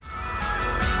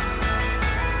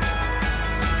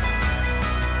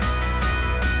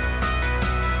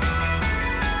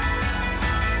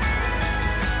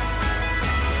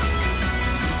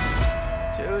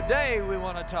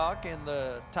to talk in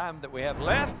the time that we have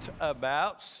left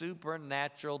about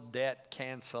supernatural debt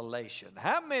cancellation.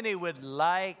 How many would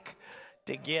like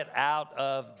to get out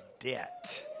of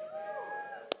debt?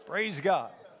 Praise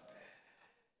God.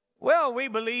 Well, we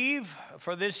believe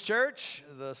for this church,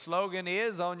 the slogan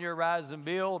is on your Rise and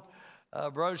Build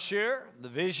brochure. The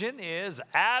vision is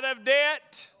out of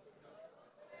debt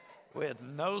with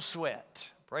no sweat.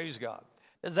 Praise God.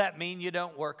 Does that mean you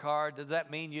don't work hard? Does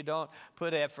that mean you don't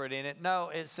put effort in it? No,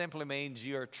 it simply means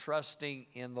you're trusting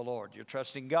in the Lord. You're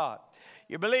trusting God.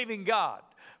 You're believing God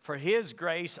for His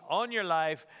grace on your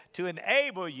life to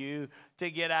enable you to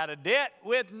get out of debt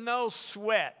with no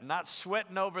sweat. Not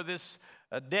sweating over this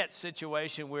debt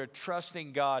situation. We're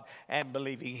trusting God and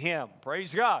believing Him.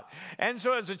 Praise God. And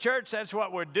so as a church, that's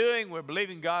what we're doing. We're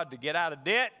believing God to get out of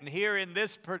debt. And here in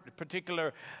this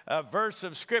particular verse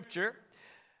of Scripture,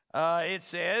 it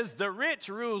says, the rich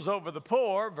rules over the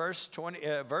poor, verse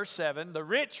 7, the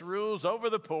rich rules over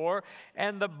the poor,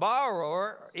 and the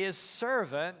borrower is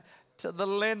servant to the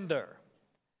lender.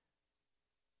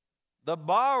 The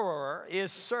borrower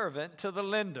is servant to the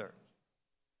lender.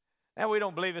 Now, we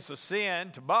don't believe it's a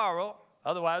sin to borrow,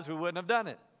 otherwise we wouldn't have done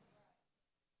it.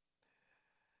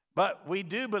 But we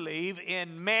do believe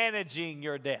in managing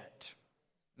your debt.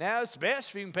 Now, it's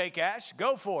best if you can pay cash,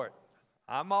 go for it.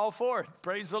 I'm all for it.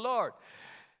 Praise the Lord.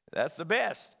 That's the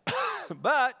best.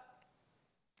 But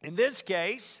in this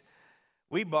case,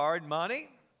 we borrowed money,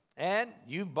 and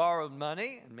you've borrowed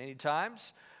money many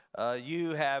times. You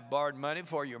have borrowed money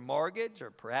for your mortgage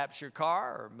or perhaps your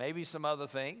car or maybe some other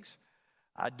things.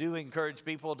 I do encourage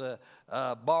people to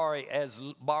borrow as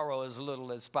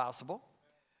little as possible.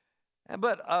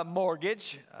 But a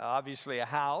mortgage, obviously a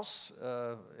house,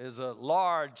 is a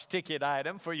large ticket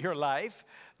item for your life,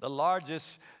 the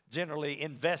largest generally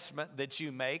investment that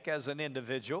you make as an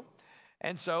individual.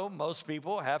 And so most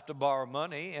people have to borrow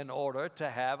money in order to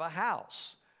have a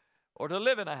house or to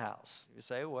live in a house. You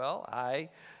say, well, I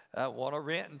want to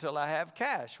rent until I have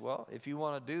cash. Well, if you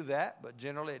want to do that, but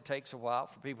generally it takes a while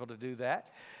for people to do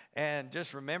that. And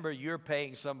just remember, you're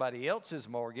paying somebody else's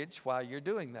mortgage while you're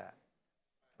doing that.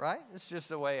 Right? It's just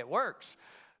the way it works.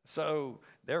 So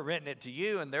they're renting it to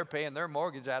you and they're paying their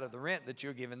mortgage out of the rent that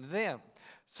you're giving to them.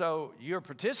 So you're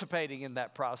participating in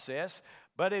that process.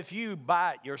 But if you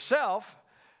buy it yourself,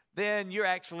 then you're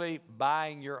actually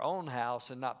buying your own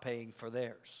house and not paying for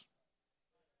theirs.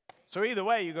 So either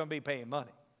way, you're going to be paying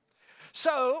money.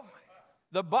 So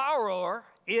the borrower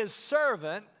is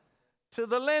servant to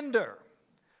the lender.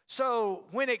 So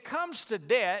when it comes to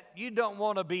debt, you don't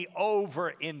want to be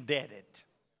over indebted.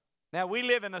 Now, we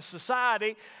live in a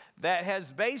society that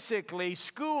has basically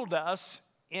schooled us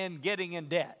in getting in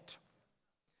debt.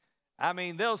 I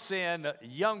mean, they'll send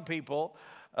young people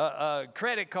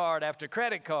credit card after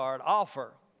credit card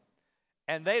offer,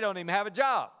 and they don't even have a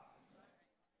job.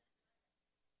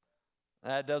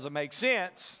 That doesn't make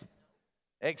sense,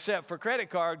 except for credit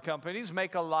card companies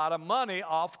make a lot of money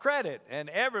off credit, and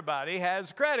everybody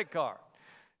has a credit card.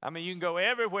 I mean, you can go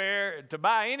everywhere to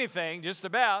buy anything, just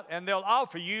about, and they'll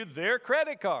offer you their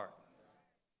credit card.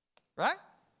 Right?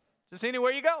 Just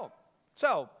anywhere you go.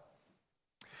 So,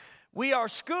 we are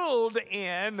schooled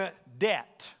in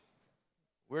debt.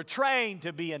 We're trained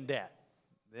to be in debt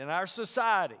in our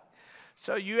society.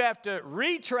 So, you have to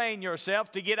retrain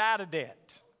yourself to get out of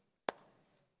debt.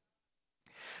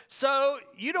 So,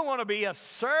 you don't want to be a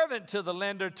servant to the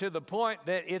lender to the point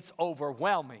that it's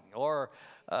overwhelming or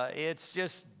it's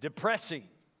just depressing.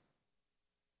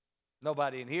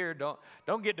 Nobody in here,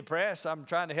 don't get depressed. I'm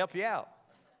trying to help you out.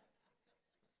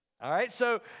 All right,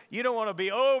 so you don't want to be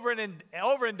over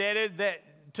indebted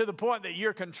that to the point that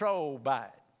you're controlled by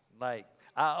it. Like,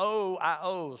 I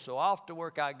owe, so off to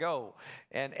work I go.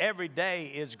 And every day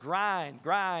is grind.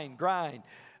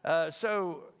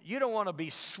 So you don't want to be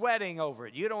sweating over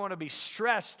it. You don't want to be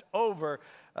stressed over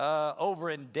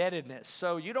indebtedness.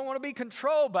 So you don't want to be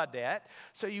controlled by debt.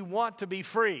 So you want to be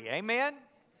free. Amen?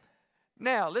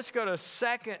 Now, let's go to 1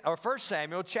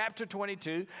 Samuel chapter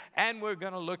 22, and we're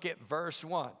going to look at verse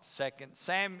 1.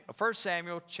 1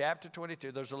 Samuel chapter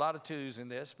 22. There's a lot of twos in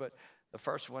this, but the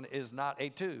first one is not a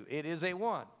two. It is a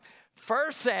one.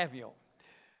 1 Samuel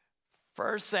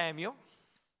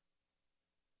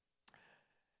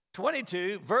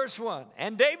 22, verse 1.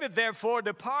 And David therefore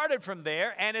departed from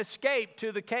there and escaped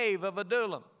to the cave of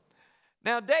Adullam.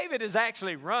 Now, David is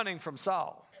actually running from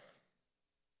Saul.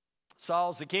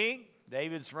 Saul's the king.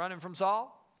 David's running from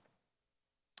Saul.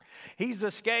 He's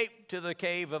escaped to the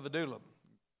cave of Adullam.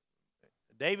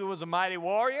 David was a mighty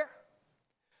warrior.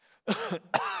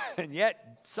 And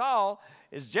yet Saul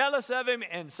is jealous of him,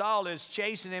 and Saul is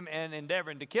chasing him and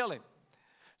endeavoring to kill him.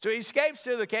 So he escapes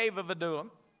to the cave of Adullam.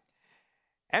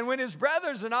 And when his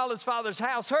brothers and all his father's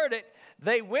house heard it,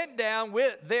 they went down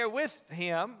there with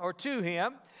him, or to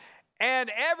him,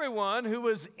 and everyone who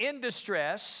was in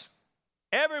distress,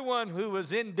 everyone who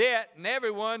was in debt, and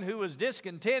everyone who was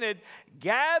discontented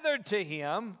gathered to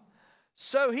him.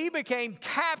 So he became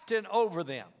captain over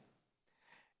them.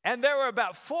 And there were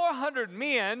about 400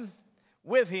 men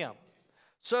with him.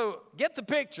 So get the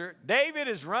picture. David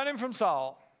is running from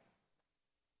Saul.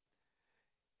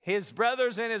 His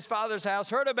brothers in his father's house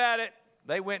heard about it.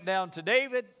 They went down to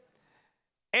David.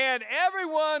 And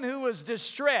everyone who was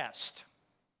distressed,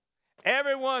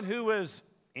 everyone who was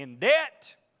in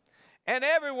debt, and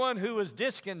everyone who was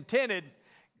discontented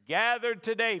gathered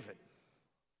to David.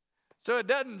 So it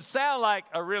doesn't sound like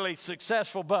a really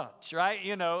successful bunch, right?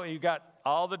 You know, you got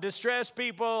all the distressed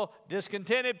people,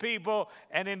 discontented people,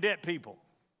 and in debt people.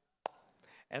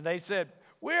 And they said,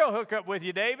 we'll hook up with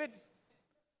you, David.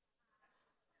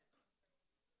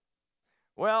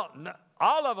 Well,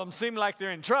 all of them seem like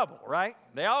they're in trouble, right?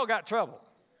 They all got trouble.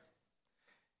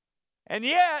 And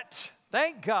yet,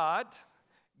 thank God,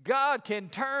 God can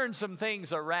turn some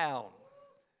things around.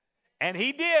 And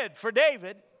he did for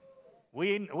David.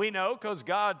 We know because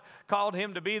God called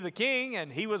him to be the king,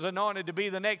 and he was anointed to be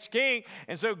the next king.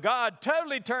 And so God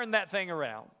totally turned that thing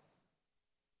around.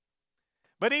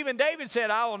 But even David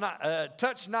said, I will not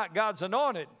touch not God's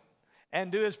anointed and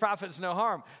do his prophets no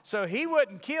harm. So he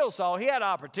wouldn't kill Saul. He had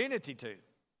opportunity to.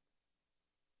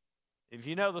 If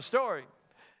you know the story,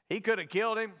 he could have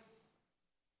killed him.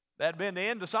 That'd been the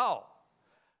end of Saul.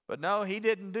 But no, he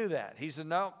didn't do that. He said,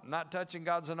 no, not touching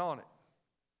God's anointed.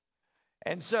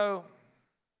 And so,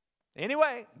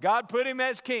 anyway, God put him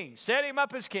as king, set him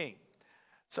up as king.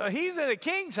 So he's in the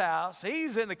king's house,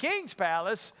 he's in the king's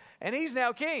palace, and he's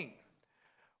now king.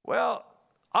 Well,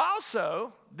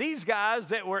 also, these guys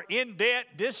that were in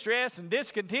debt, distress, and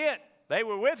discontent, they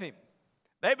were with him.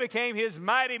 They became his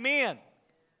mighty men.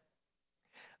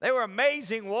 They were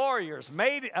amazing warriors,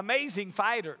 amazing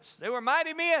fighters. They were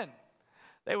mighty men.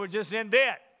 They were just in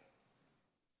debt.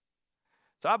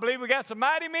 So I believe we got some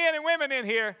mighty men and women in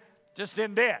here just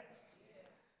in debt.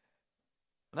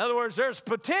 In other words, there's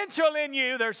potential in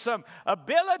you. There's some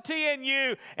ability in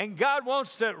you. And God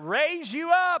wants to raise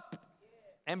you up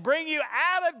and bring you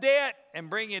out of debt and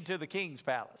bring you into the king's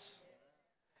palace.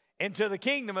 Into the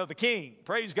kingdom of the king.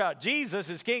 Praise God. Jesus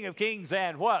is King of kings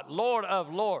and what? Lord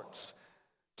of lords.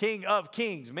 King of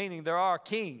kings, meaning there are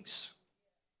kings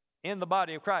in the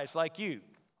body of Christ like you.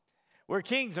 We're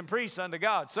kings and priests unto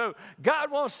God. So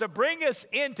God wants to bring us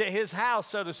into his house,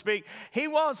 so to speak. He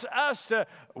wants us to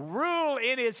rule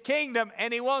in his kingdom,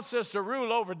 and he wants us to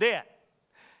rule over debt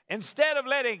instead of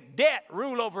letting debt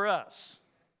rule over us.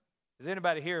 Is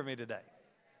anybody hearing me today?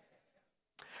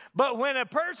 But when a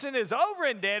person is over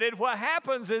indebted, what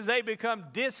happens is they become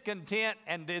discontent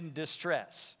and in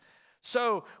distress.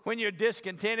 So when you're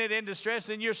discontented and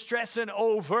distressed and you're stressing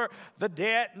over the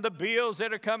debt and the bills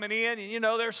that are coming in, and you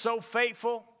know they're so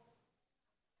faithful.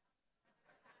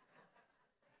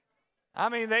 I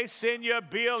mean, they send you a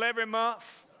bill every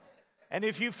month. And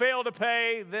if you fail to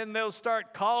pay, then they'll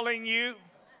start calling you.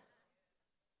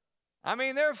 I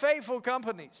mean, they're faithful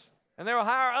companies. And they'll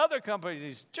hire other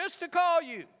companies just to call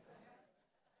you.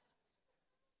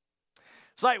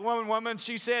 It's like one woman,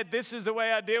 she said, this is the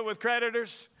way I deal with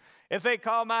creditors. If they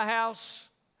call my house,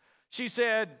 she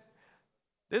said,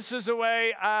 this is the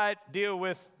way I deal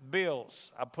with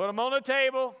bills. I put them on the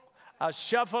table, I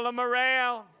shuffle them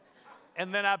around,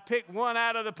 and then I pick one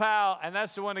out of the pile, and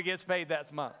that's the one that gets paid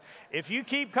that month. If you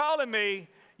keep calling me,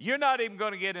 you're not even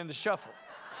going to get in the shuffle.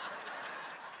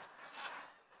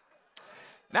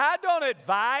 Now, I don't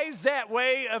advise that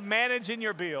way of managing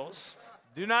your bills.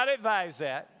 Do not advise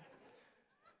that.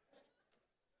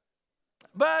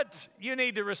 But you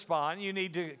need to respond. You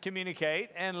need to communicate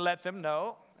and let them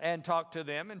know and talk to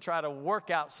them and try to work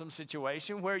out some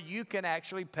situation where you can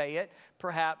actually pay it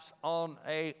perhaps on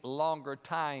a longer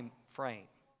time frame.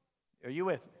 Are you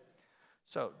with me?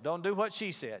 So don't do what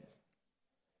she said.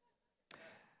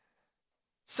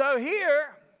 So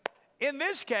here, in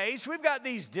this case, we've got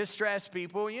these distressed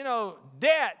people. You know,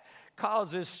 debt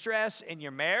causes stress in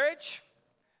your marriage.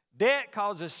 Debt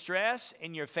causes stress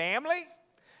in your family.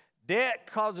 Debt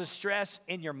causes stress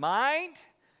in your mind,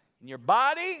 in your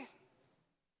body.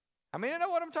 I mean, you know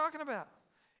what I'm talking about.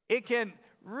 It can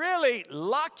really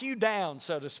lock you down,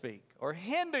 so to speak, or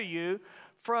hinder you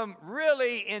from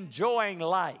really enjoying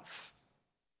life.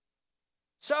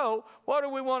 So, what do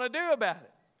we want to do about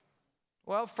it?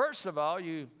 Well, first of all,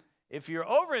 if you're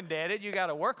over indebted, you got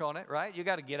to work on it, right? You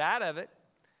got to get out of it.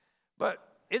 But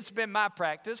it's been my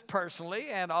practice personally,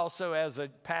 and also as a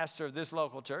pastor of this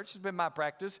local church, it's been my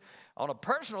practice on a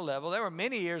personal level. There were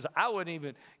many years I wouldn't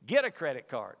even get a credit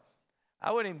card.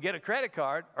 I wouldn't even get a credit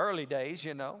card, early days,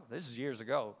 this is years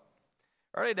ago.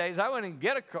 Early days, I wouldn't even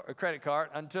get a credit card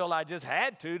until I just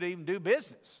had to even do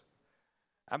business.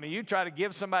 I mean, you try to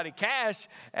give somebody cash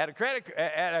at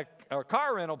a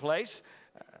car rental place,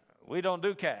 we don't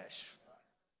do cash.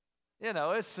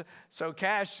 So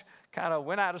cash kind of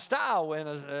went out of style in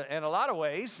a lot of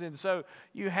ways, and so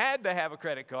you had to have a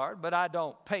credit card, but I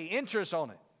don't pay interest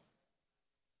on it.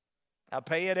 I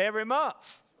pay it every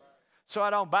month, so I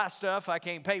don't buy stuff I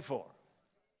can't pay for.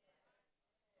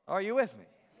 Are you with me?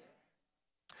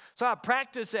 So I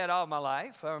practiced that all my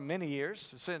life, many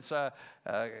years, since I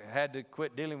had to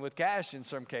quit dealing with cash in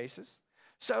some cases.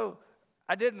 So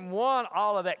I didn't want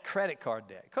all of that credit card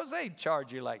debt, because they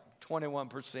charge you like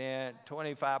 21%,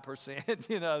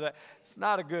 25%, it's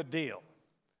not a good deal.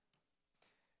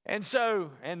 And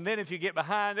then if you get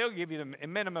behind, they'll give you the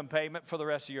minimum payment for the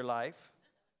rest of your life.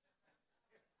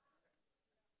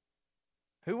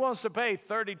 Who wants to pay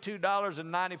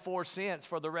 $32.94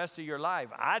 for the rest of your life?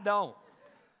 I don't.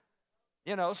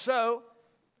 So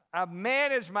I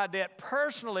managed my debt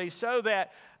personally so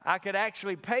that I could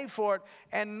actually pay for it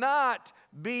and not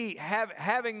be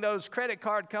having those credit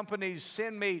card companies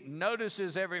send me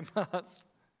notices every month.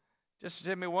 Just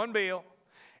send me one bill.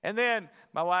 And then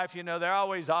my wife, they're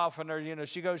always offering her,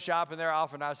 she goes shopping, they're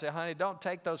offering. I say, honey, don't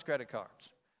take those credit cards.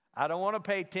 I don't want to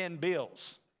pay 10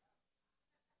 bills.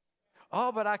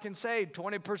 Oh, but I can save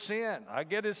 20%. I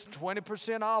get this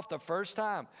 20% off the first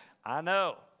time. I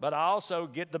know, but I also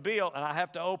get the bill, and I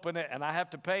have to open it, and I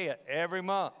have to pay it every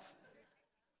month.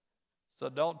 So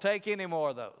don't take any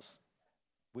more of those.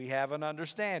 We have an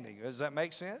understanding. Does that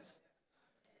make sense?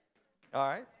 All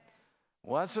right.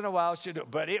 Once in a while, she do,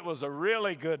 but it was a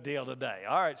really good deal today.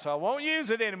 All right, so I won't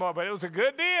use it anymore, but it was a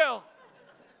good deal.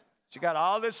 She got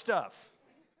all this stuff.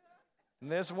 Isn't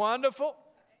this wonderful?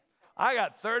 I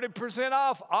got 30%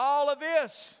 off all of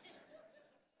this.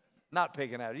 Not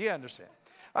picking at it, you understand.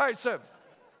 All right,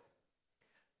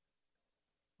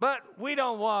 but we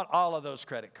don't want all of those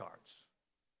credit cards,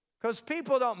 because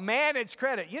people don't manage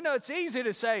credit. It's easy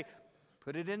to say,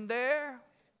 put it in there,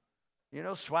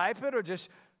 swipe it, or just,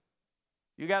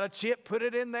 you got a chip, put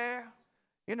it in there.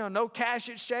 No cash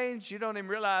exchange. You don't even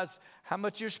realize how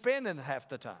much you're spending half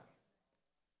the time.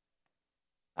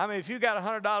 I mean, if you got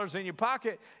 $100 in your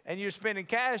pocket and you're spending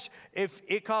cash, if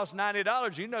it costs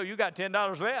 $90, you got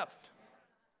 $10 left.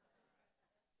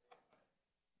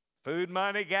 Food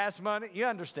money, gas money, you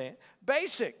understand.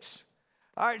 Basics.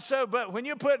 All right, but when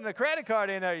you're putting a credit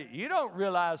card in there, you don't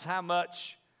realize how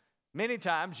much, many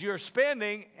times, you're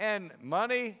spending, and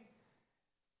money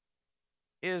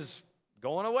is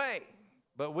going away.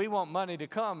 But we want money to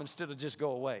come instead of just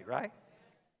go away, right?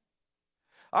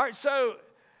 All right, so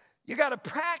you got to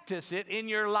practice it in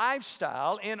your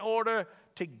lifestyle. In order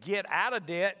to get out of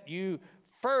debt, you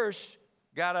first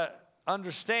got to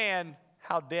understand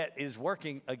how debt is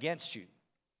working against you.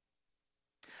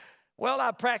 Well, I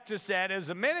practice that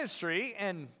as a ministry,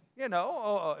 and,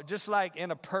 just like in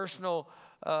a personal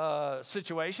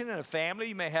situation, in a family,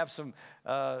 you may have some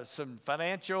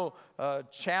financial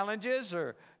challenges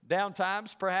or down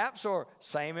times perhaps, or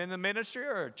same in the ministry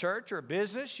or a church or a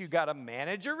business. You got to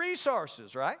manage your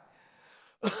resources, right?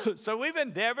 So we've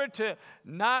endeavored to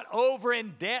not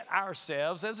over-indebt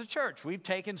ourselves as a church. We've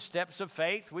taken steps of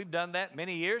faith. We've done that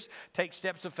many years. Take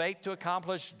steps of faith to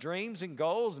accomplish dreams and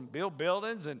goals and build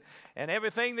buildings and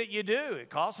everything that you do. It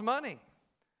costs money.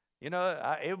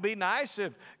 It would be nice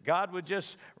if God would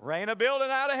just rain a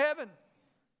building out of heaven.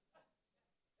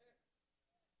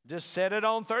 Just set it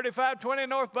on 3520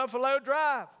 North Buffalo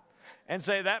Drive and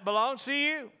say, that belongs to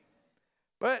you.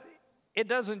 But it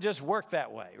doesn't just work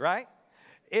that way, right?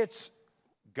 It's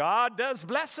God does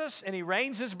bless us, and he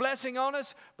rains his blessing on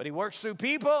us, but he works through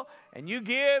people, and you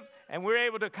give, and we're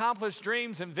able to accomplish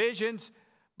dreams and visions.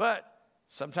 But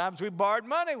sometimes we borrowed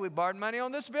money. We borrowed money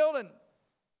on this building.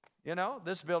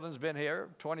 This building's been here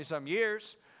 20-some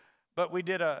years, but we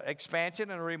did an expansion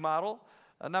and a remodel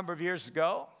a number of years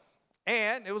ago,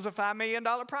 and it was a $5 million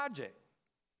project.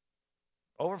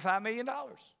 Over $5 million.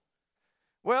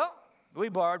 Well, we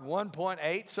borrowed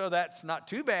 1.8, so that's not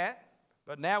too bad.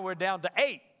 But now we're down to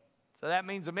 8. So that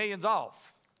means $1 million's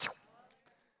off.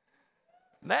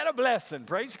 Isn't that a blessing?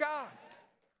 Praise God.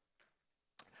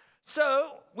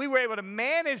 So we were able to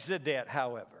manage the debt,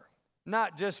 however.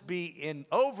 Not just be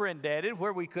over-indebted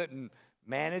where we couldn't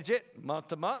manage it month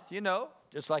to month.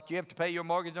 Just like you have to pay your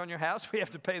mortgage on your house, we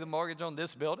have to pay the mortgage on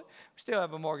this building. We still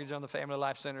have a mortgage on the Family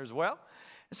Life Center as well.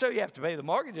 And so you have to pay the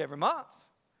mortgage every month.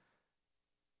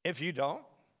 If you don't,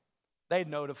 they'd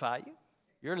notify you.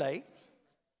 You're late.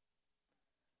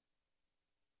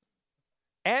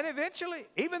 And eventually,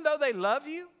 even though they love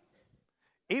you,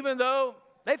 even though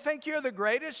they think you're the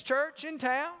greatest church in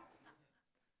town,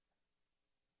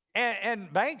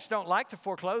 and banks don't like to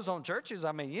foreclose on churches.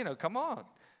 I mean, come on.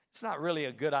 It's not really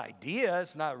a good idea.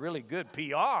 It's not really good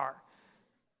PR.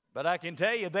 But I can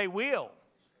tell you, they will.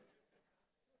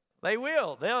 They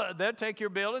will. They'll take your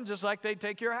building just like they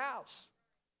take your house.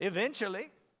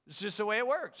 Eventually, it's just the way it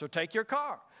works. Or take your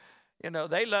car.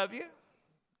 They love you.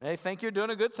 They think you're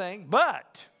doing a good thing.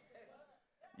 But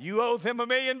you owe them $1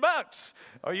 million,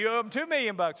 or you owe them $2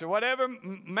 million, or whatever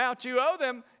amount you owe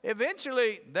them.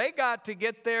 Eventually, they got to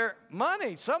get their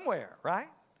money somewhere, right?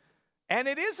 And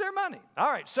it is their money.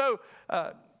 All right, so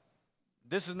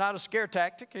this is not a scare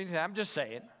tactic. I'm just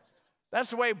saying.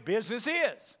 That's the way business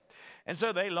is. And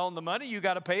so they loan the money. You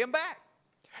got to pay them back.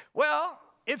 Well,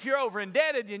 if you're over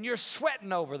indebted and you're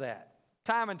sweating over that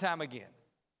time and time again.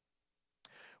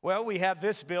 Well, we have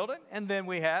this building, and then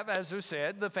we have, as we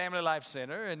said, the Family Life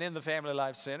Center. And in the Family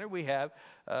Life Center, we have,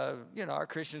 our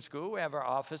Christian school. We have our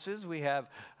offices. We have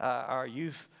our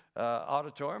youth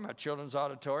auditorium, our children's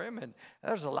auditorium. And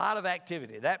there's a lot of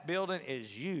activity. That building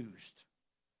is used.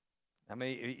 I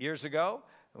mean, years ago,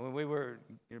 when we were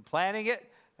planning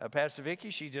it, Pastor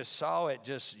Vicki, she just saw it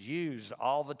just used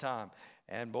all the time.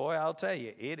 And boy, I'll tell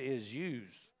you, it is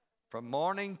used from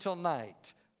morning till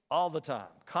night. All the time,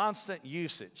 constant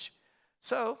usage.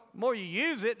 So, the more you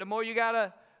use it, the more you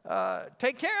got to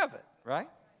take care of it, right?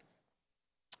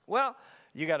 Well,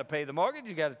 you got to pay the mortgage.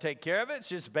 You got to take care of it. It's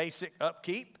just basic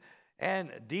upkeep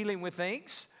and dealing with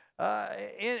things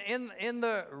in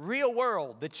the real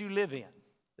world that you live in,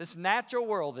 this natural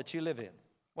world that you live in.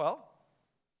 Well,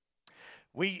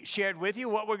 we shared with you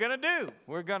what we're going to do.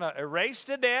 We're going to erase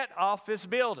the debt off this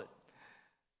building.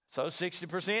 So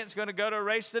 60% is going to go to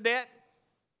erase the debt.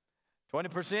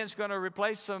 20% is going to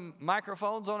replace some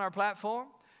microphones on our platform.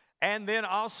 And then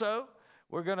also,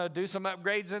 we're going to do some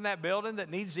upgrades in that building that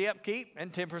needs the upkeep.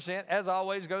 And 10%, as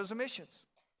always, goes to missions.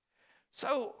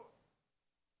 So,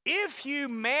 if you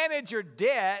manage your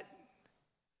debt,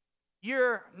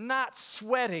 you're not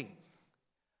sweating.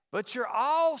 But you're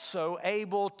also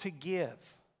able to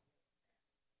give.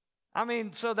 I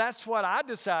mean, so that's what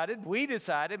we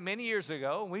decided many years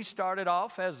ago. We started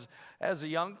off as a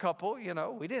young couple,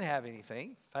 we didn't have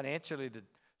anything financially to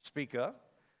speak of.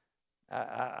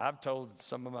 I've told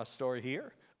some of my story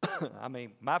here. I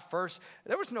mean,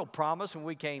 there was no promise when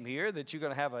we came here that you're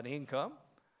going to have an income,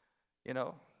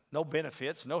 no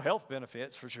benefits, no health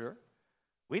benefits for sure.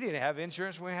 We didn't have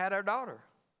insurance when we had our daughter.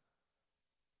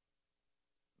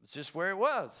 It's just where it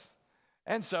was.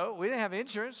 And so we didn't have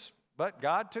insurance. But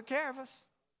God took care of us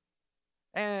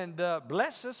and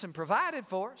blessed us and provided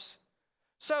for us.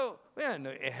 So we didn't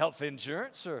have health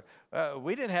insurance or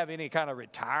we didn't have any kind of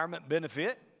retirement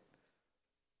benefit.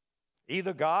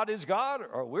 Either God is God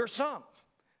or we're some.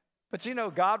 But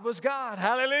God was God.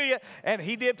 Hallelujah. And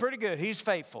he did pretty good. He's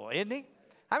faithful, isn't he?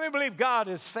 How many believe God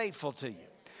is faithful to you?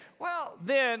 Well,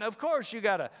 then, of course, you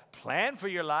got to plan for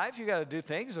your life. You got to do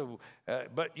things.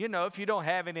 But, if you don't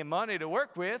have any money to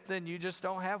work with, then you just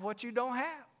don't have what you don't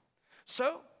have.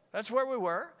 So that's where we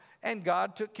were. And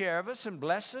God took care of us and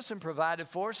blessed us and provided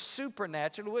for us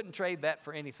supernaturally. Wouldn't trade that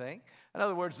for anything. In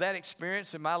other words, that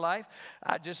experience in my life,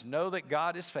 I just know that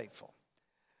God is faithful.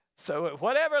 So at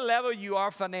whatever level you are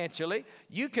financially,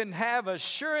 you can have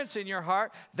assurance in your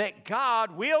heart that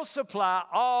God will supply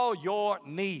all your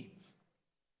needs.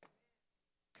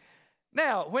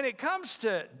 Now, when it comes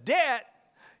to debt,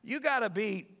 you got to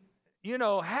be,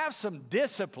 have some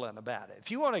discipline about it.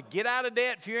 If you want to get out of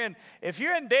debt, if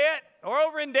you're in debt or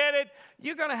over indebted,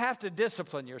 you're going to have to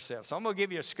discipline yourself. So I'm going to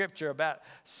give you a scripture about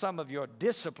some of your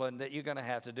discipline that you're going to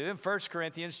have to do. In 1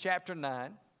 Corinthians chapter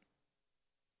 9,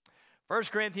 1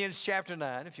 Corinthians chapter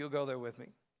 9, if you'll go there with me.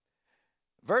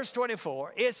 Verse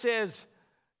 24, it says,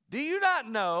 "Do you not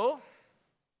know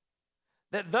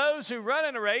that those who run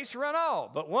in a race run all,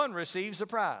 but one receives the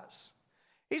prize?"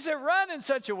 He said, run in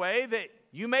such a way that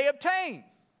you may obtain.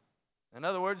 In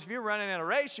other words, if you're running in a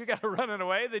race, you got to run in a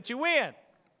way that you win.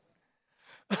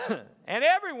 And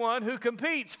everyone who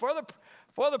competes for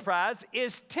the prize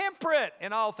is temperate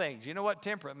in all things. You know what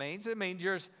temperate means? It means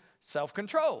you're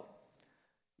self-controlled.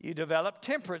 You develop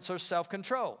temperance or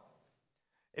self-control.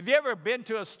 Have you ever been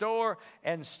to a store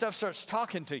and stuff starts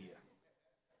talking to you?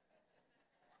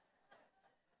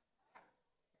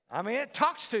 I mean, it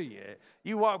talks to you.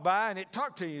 You walk by and it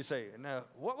talks to you. You say, "Now,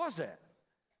 what was that?"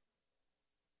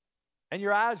 And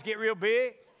your eyes get real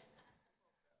big.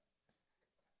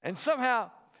 And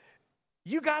somehow,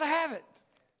 you got to have it.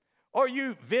 Or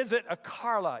you visit a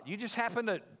car lot. You just happen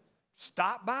to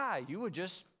stop by. You were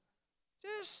just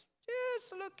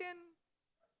looking.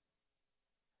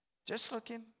 Just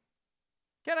looking.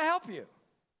 Can I help you?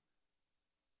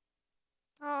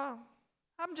 Oh,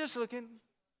 I'm just looking.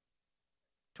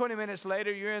 20 minutes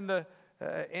later, you're in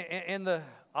the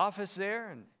office there,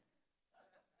 and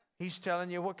he's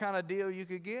telling you what kind of deal you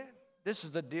could get. This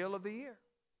is the deal of the year.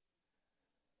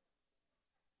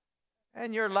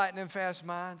 And your lightning fast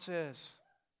mind says,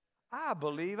 I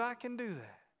believe I can do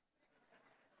that.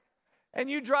 And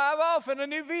you drive off in a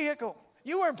new vehicle.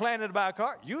 You weren't planning to buy a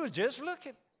car. You were just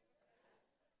looking.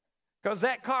 Because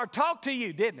that car talked to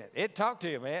you, didn't it? It talked to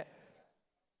you, man.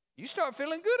 You start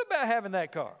feeling good about having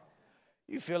that car.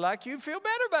 You feel like you feel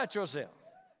better about yourself.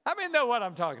 I mean, know what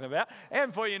I'm talking about.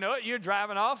 And before you know it, you're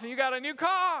driving off and you got a new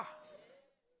car.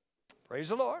 Praise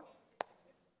the Lord.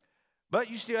 But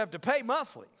you still have to pay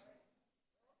monthly.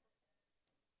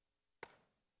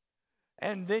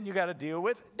 And then you got to deal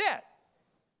with debt.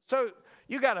 So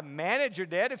you got to manage your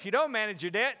debt. If you don't manage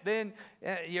your debt, then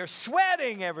you're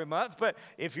sweating every month. But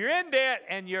if you're in debt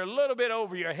and you're a little bit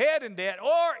over your head in debt,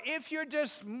 or if you're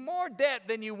just more debt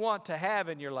than you want to have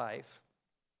in your life,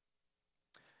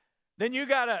 then you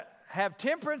got to have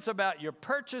temperance about your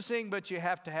purchasing, but you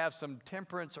have to have some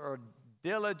temperance or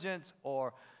diligence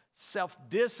or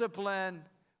self-discipline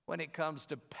when it comes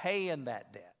to paying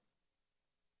that debt.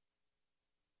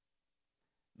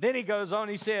 Then he goes on,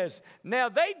 he says, now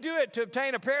they do it to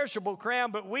obtain a perishable crown,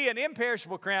 but we an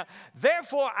imperishable crown.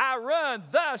 Therefore I run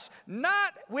thus,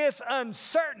 not with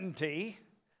uncertainty.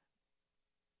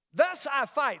 Thus I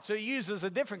fight. So he uses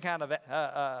a different kind of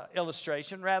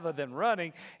illustration rather than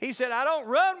running. He said, I don't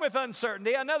run with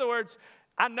uncertainty. In other words,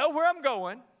 I know where I'm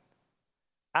going.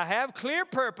 I have clear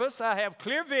purpose. I have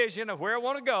clear vision of where I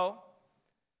want to go.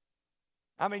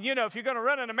 I mean, you know, if you're going to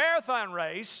run in a marathon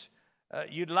race,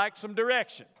 you'd like some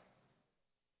direction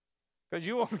because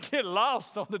you won't get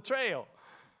lost on the trail.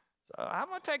 So I'm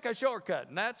going to take a shortcut,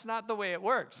 and that's not the way it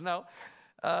works. No,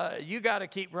 you got to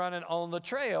keep running on the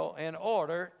trail in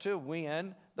order to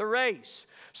win the race.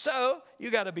 So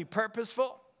you got to be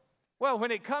purposeful. Well,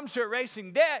 when it comes to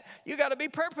erasing debt, you got to be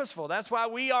purposeful. That's why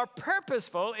we are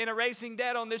purposeful in erasing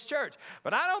debt on this church.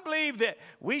 But I don't believe that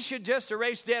we should just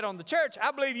erase debt on the church.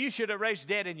 I believe you should erase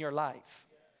debt in your life.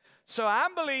 So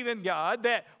I'm believing, God,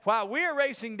 that while we're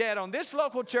erasing debt on this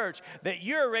local church, that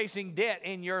you're erasing debt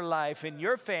in your life, in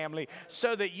your family,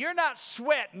 so that you're not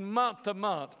sweating month to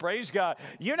month. Praise God.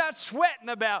 You're not sweating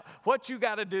about what you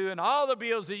got to do and all the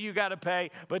bills that you got to pay,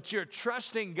 but you're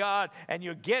trusting God and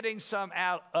you're getting some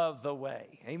out of the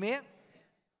way. Amen?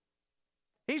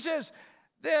 He says,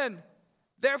 then,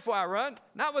 therefore I run,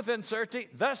 not with uncertainty,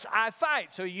 thus I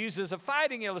fight. So he uses a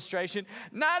fighting illustration,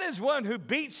 not as one who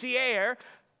beats the air.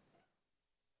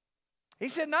 He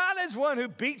said, not as one who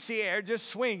beats the air, just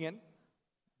swinging.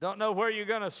 Don't know where you're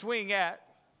going to swing at.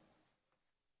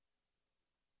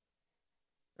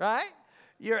 Right?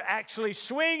 You're actually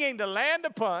swinging to land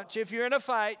a punch. If you're in a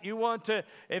fight,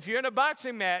 if you're in a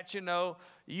boxing match, you know,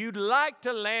 you'd like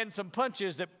to land some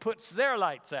punches that puts their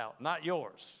lights out, not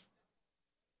yours.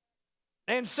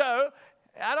 And so,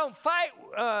 I don't fight,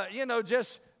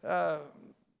 just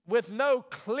with no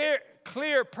clear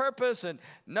purpose and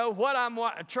know what I'm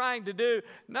trying to do.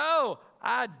 No,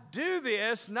 I do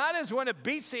this not as when it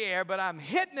beats the air, but I'm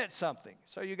hitting at something.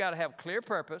 So you got to have clear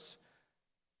purpose.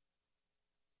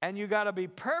 And you got to be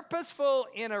purposeful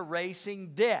in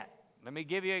erasing debt. Let me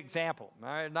give you an example. All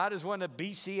right? Not as one that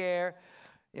beats the air.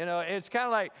 You know, it's kind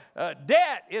of like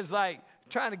debt is like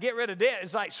trying to get rid of debt.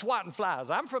 It's like swatting flies.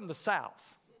 I'm from the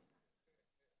South.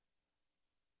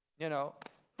 You know,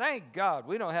 thank God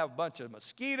we don't have a bunch of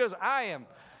mosquitoes. I'm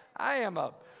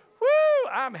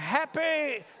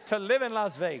happy to live in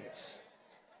Las Vegas.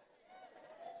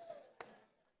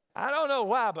 I don't know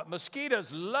why, but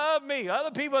mosquitoes love me.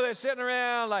 Other people, they're sitting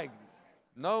around like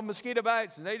no mosquito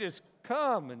bites, and they just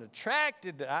come and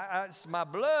attracted. It's my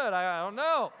blood. I don't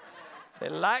know. They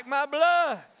like my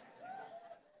blood.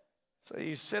 So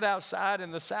you sit outside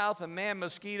in the South, and man,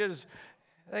 mosquitoes,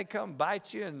 they come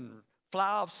bite you and fly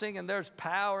off singing, there's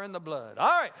power in the blood. All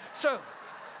right, so.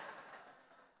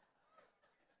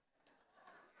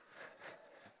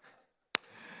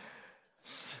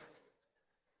 It's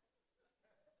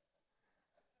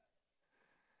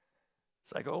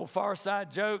like an old Far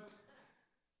Side joke.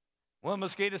 One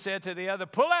mosquito said to the other,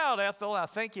 pull out, Ethel, I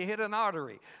think you hit an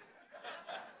artery.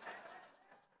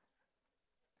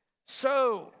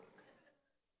 So,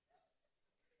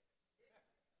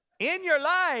 in your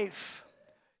life,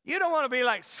 you don't want to be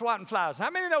like swatting flies. How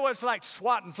many know what it's like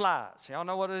swatting flies? Y'all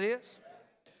know what it is?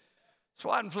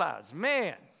 Swatting flies.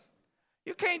 Man,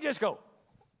 You can't just go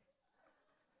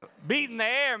beating the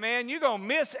air, man. You're going to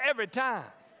miss every time.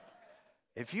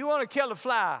 If you want to kill a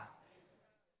fly,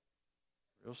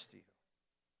 real still.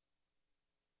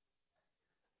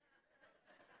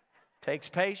 Takes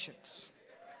patience.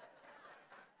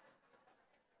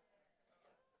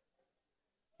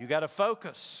 You got to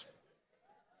focus.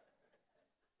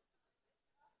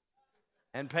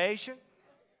 And patient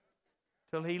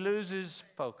till he loses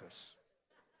focus.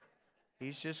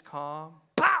 He's just calm.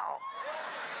 Pow!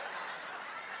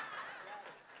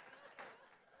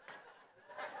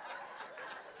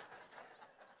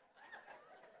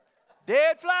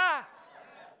 Dead fly.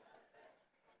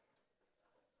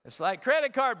 It's like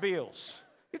credit card bills.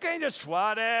 You can't just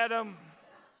swat at them.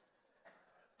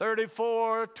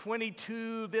 34,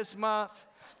 22 this month.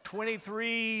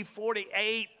 23,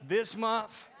 48 this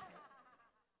month.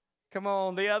 Come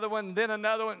on, the other one, then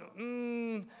another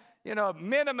one.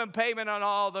 Minimum payment on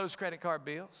all those credit card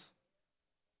bills.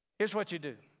 Here's what you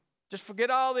do. Just forget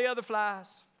all the other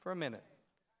flies for a minute.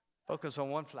 Focus on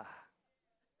one fly.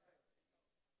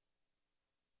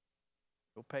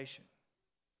 Go patient.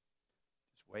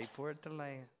 Just wait for it to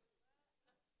land.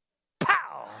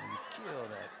 Pow! You kill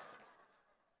that.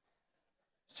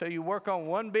 So you work on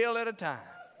one bill at a time.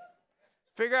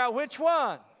 Figure out which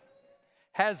one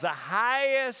has the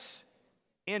highest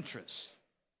interest.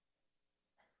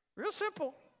 Real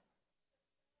simple.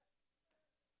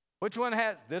 Which one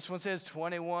has, this one says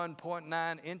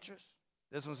 21.9 interest.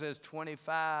 This one says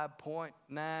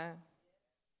 25.9.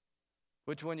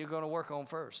 Which one you going to work on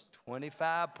first?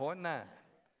 25.9.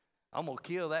 I'm going to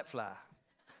kill that fly.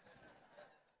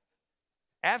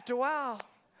 After a while,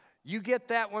 you get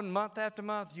that one month after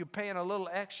month. You're paying a little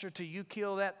extra till you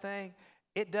kill that thing.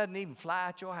 It doesn't even fly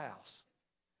at your house.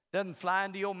 Doesn't fly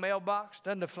into your mailbox.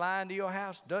 Doesn't fly into your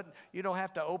house. You don't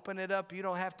have to open it up. You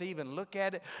don't have to even look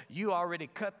at it. You already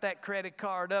cut that credit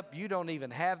card up. You don't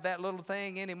even have that little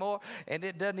thing anymore. And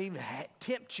it doesn't even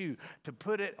tempt you to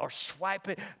put it or swipe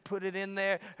it, put it in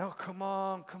there. Oh, come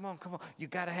on. You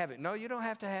got to have it. No, you don't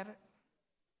have to have it.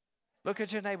 Look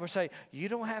at your neighbor and say, you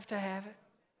don't have to have it.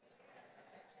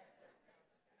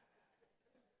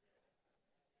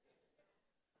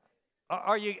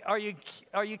 Are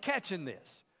you catching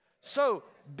this? So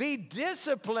be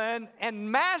disciplined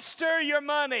and master your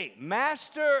money.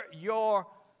 Master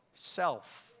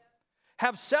yourself.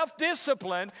 Have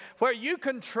self-discipline where you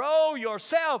control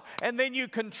yourself and then you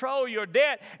control your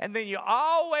debt and then you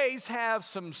always have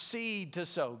some seed to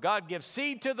sow. God gives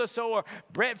seed to the sower,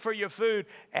 bread for your food,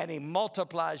 and he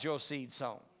multiplies your seed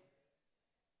sown.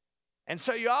 And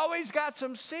so you always got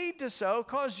some seed to sow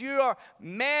because you are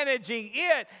managing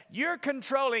it. You're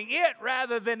controlling it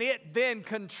rather than it then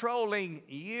controlling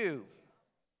you.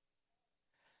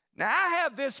 Now, I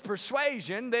have this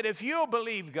persuasion that if you'll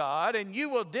believe God and you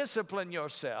will discipline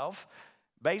yourself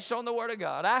based on the Word of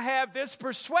God, I have this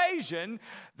persuasion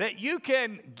that you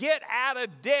can get out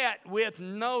of debt with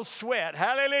no sweat.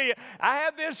 Hallelujah. I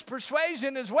have this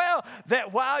persuasion as well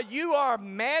that while you are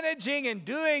managing and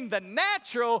doing the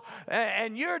natural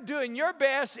and you're doing your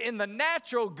best in the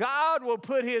natural, God will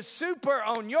put his super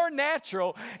on your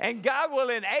natural and God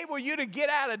will enable you to get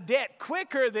out of debt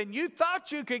quicker than you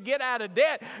thought you could get out of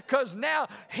debt because now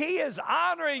he is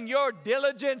honoring your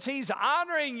diligence. He's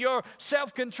honoring your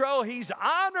self-control. He's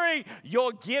honoring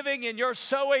your giving and your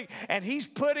sowing, and he's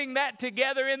putting that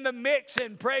together in the mix,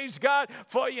 and praise God,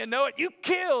 for you know it, you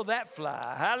kill that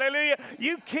fly. Hallelujah.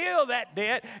 You kill that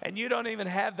debt, and you don't even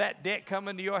have that debt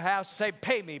coming to your house. Say,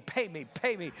 pay me, pay me,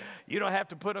 pay me. You don't have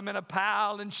to put them in a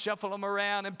pile and shuffle them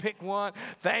around and pick one.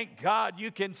 Thank God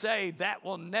you can say, that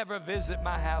will never visit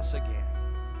my house again.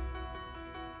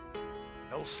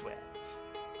 No sweat.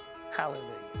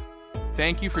 Hallelujah.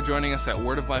 Thank you for joining us at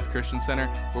Word of Life Christian Center,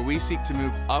 where we seek to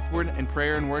move upward in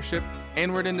prayer and worship,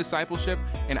 inward in discipleship,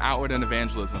 and outward in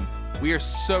evangelism. We are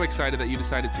so excited that you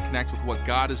decided to connect with what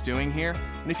God is doing here.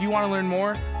 And if you want to learn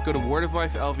more, go to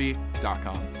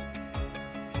wordoflifelv.com.